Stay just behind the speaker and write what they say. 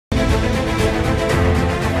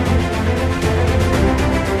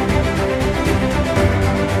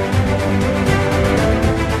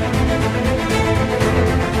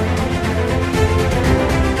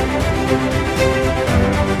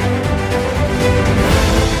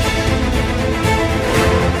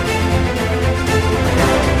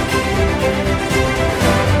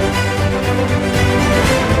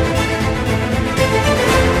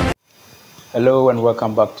Hello and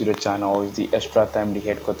welcome back to the channel. It's the extra time, the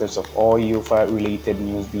headquarters of all UEFA related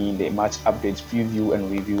news, being the match updates, preview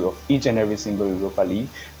and review of each and every single Europa League,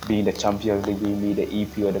 being the Champions League, being the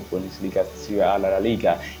EP or the Bundesliga, seria,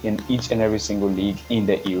 laliga, in each and every single league in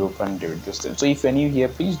the European system. So if you're new here,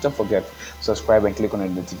 please don't forget to subscribe and click on the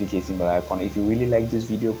notification bell icon. If you really like this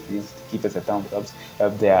video, please give us a thumbs up.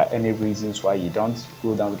 If there are any reasons why you don't,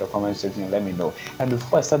 go down to the comment section and let me know. And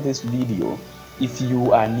before I start this video, if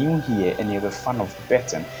you are new here and you're a fan of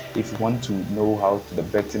betting, if you want to know how to the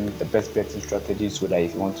best betting strategies, so that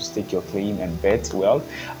if you want to stake your claim and bet, well,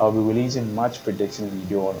 I'll be releasing match prediction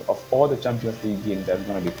video of all the Champions League games that's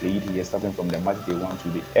going to be played here, starting from the match day 1 to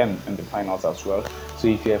the end and the finals as well. So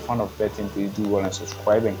if you're a fan of betting, please do well and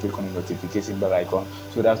subscribe and click on the notification bell icon,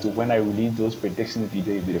 so that when I release those prediction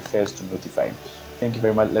videos, you'll be the first to notify. Thank you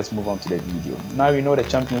very much. Let's move on to the video. Now you know the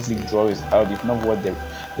Champions League draw is out. If not watch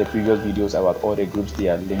the previous videos about all the groups,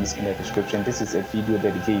 there are links in the description. This is a video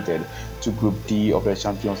dedicated to Group D of the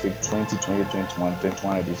Champions League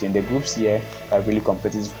 2020-21 edition. The groups here are really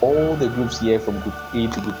competitive. All the groups here from Group A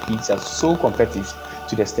to Group E are so competitive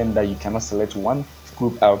to the extent that you cannot select one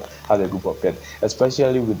group out as a group of death.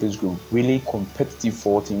 Especially with this group, really competitive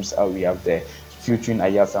 4 teams out we have there, featuring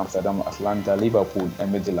Ajax Amsterdam, Atlanta, Liverpool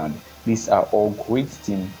and Midland. These are all great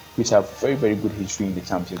teams which have very good history in the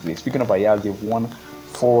Champions League. Speaking of Ajax, they've won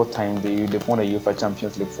 4 times. They've won the UEFA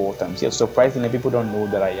Champions League 4 times. Yes, surprisingly, people don't know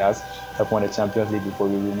that Ajax have won the Champions League before.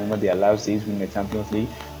 We remember their last days winning the Champions League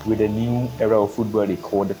with a new era of football they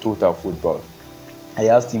call the total football.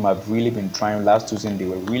 Ajax team have really been trying. Last season they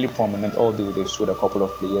were really prominent, although they showed a couple of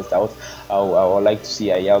players out. I would like to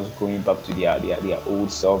see Ajax going back to their old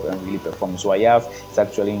self and really perform. So Ajax is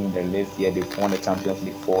actually in the list here. They've won the Champions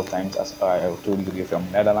League 4 times, as I told you, from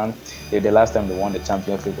Netherlands. The last time they won the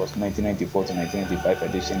Champions League was 1994 to 1995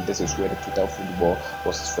 edition. This is where the total football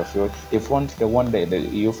was fulfilled. They won the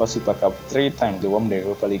UEFA Super Cup 3 times. They won the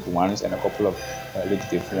Europa League once, and a couple of leagues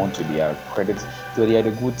they've won to their credit. So they are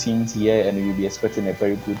the good teams here, and you'll be expecting a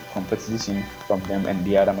very good competition from them and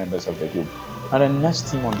the other members of the group. And the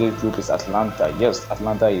next team on this group is Atlanta. Yes,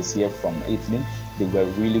 Atlanta is here from Italy. They were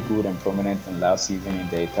really good and prominent in last season in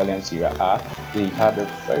the Italian Serie A. They had a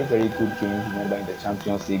very good game. Remember, in the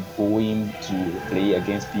Champions League, going to play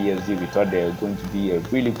against PSG, we thought they were going to be a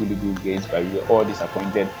really good game, but we were all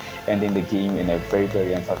disappointed, ending the game in a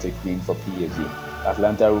very emphatic win for PSG.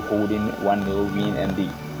 Atlanta holding 1-0 win, and the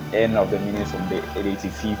end of the minutes from the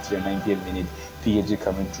 85th to the 90th minute, PSG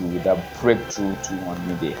coming through with that breakthrough 2-1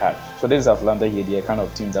 win they had. So this is Atlanta here. They are kind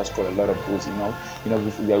of team that scored a lot of goals.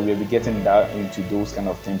 We'll be getting that into those kind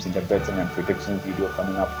of teams in the betting and predictions video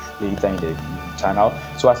coming up later in the channel.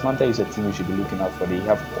 So Atlanta is a team we should be looking out for. They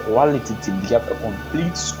have quality team. They have a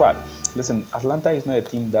complete squad. Listen, Atlanta is not a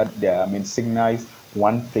team that signals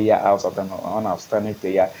one player out of an outstanding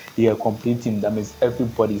player. They are a complete team. That means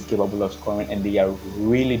everybody is capable of scoring, and they are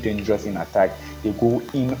really dangerous in attack. They go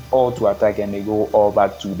in all to attack and they go all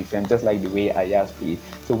back to defend, just like the way Ajax play.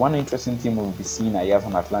 So one interesting team will be seeing Ajax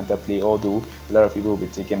and Atlanta play, although a lot of people will be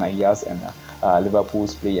taking Ajax and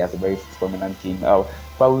Liverpool's play as a very prominent game out.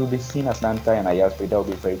 But we'll be seeing Atlanta and Ajax play. That will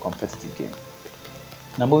be a very competitive game.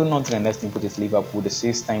 Now moving on to the next team, which is Liverpool, the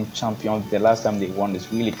 6-time champions. The last time they won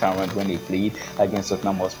is really current when they played against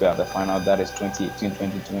Tottenham Hotspur at the final. That is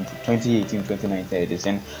 2018-2019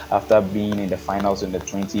 edition. After being in the finals in the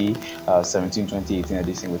 2017-2018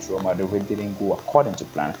 edition with Real Madrid, it didn't go according to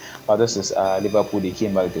plan. But this is Liverpool. They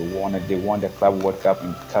came back. They won it. They won the Club World Cup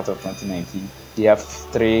in Qatar 2019. They have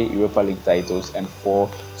 3 Europa League titles and 4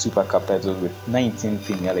 Super Cup titles, with 19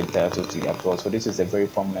 Premier League titles to their close. So this is a very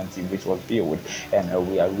prominent team which was built, and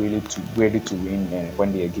we are really ready to win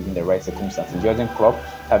when they are given the right circumstances. Jurgen Klopp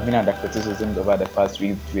have been under criticism over the past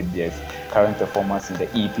week with their current performance in the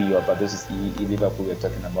EPL, but this is Liverpool we're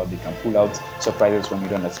talking about. They can pull out surprises when you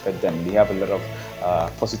don't expect them. They have a lot of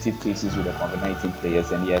positive cases with the under-19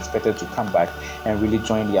 players, and they are expected to come back and really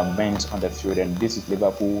join their men on the field. And this is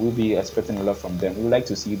Liverpool. We'll be expecting a lot from them. We would like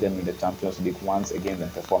to see them in the Champions League once again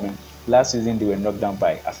and performing. Last season they were knocked down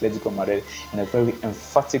by Athletico Madrid in a very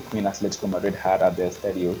emphatic win Athletico Madrid had at the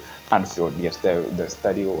Stadio Anfield. Yes, the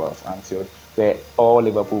Stadio of Anfield, where all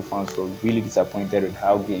Liverpool fans were really disappointed with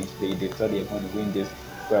how games played. They thought they were going to win this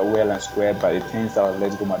well and square, but it turns out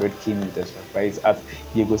Atletico Madrid came with a surprise as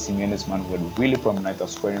Diego Simeone's man were really prominent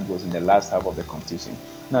of scoring goals in the last half of the competition.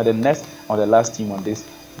 Now the last team on this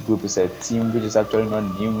group is a team which is actually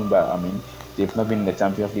not new, but they've not been in the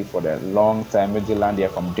Champions League for a long time. Midland, they are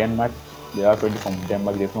from Denmark. They are already from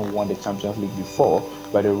Denmark. They've not won the Champions League before,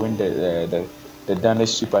 but they win the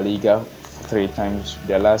Danish Superliga 3 times.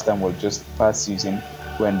 Their last time was just past season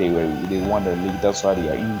when they won the league. That's why they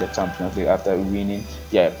are in the Champions League after winning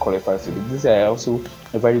their qualifiers to the league. These are also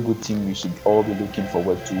a very good team we should all be looking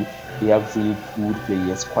forward to. They have really good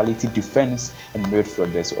players, quality defense and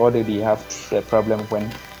midfielders. Although they have a problem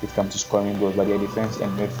when it comes to scoring goals, but their defense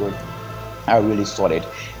and midfield are really solid.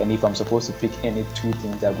 And if I'm supposed to pick any two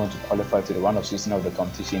teams that are going to qualify to the round of 16 of the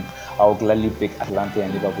competition, I'll gladly pick Atlanta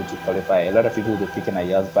and Liverpool to qualify. A lot of people will be picking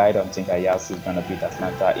Ajax, but I don't think Ajax is going to beat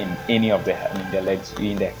Atlanta in any of the legs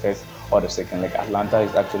in the first or the second leg. Atlanta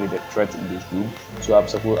is actually the threat in this group, so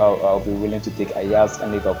I'll be willing to take Ajax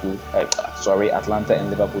and Liverpool. Atlanta and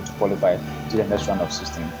Liverpool to qualify to the next round of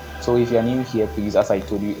 16. So if you're new here, please, as I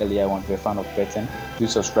told you earlier, I want to be a fan of betting.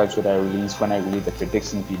 Please subscribe so that when I release the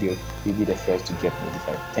prediction video, you'll be the first to get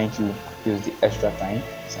notified. Thank you. This is the extra time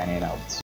signing out.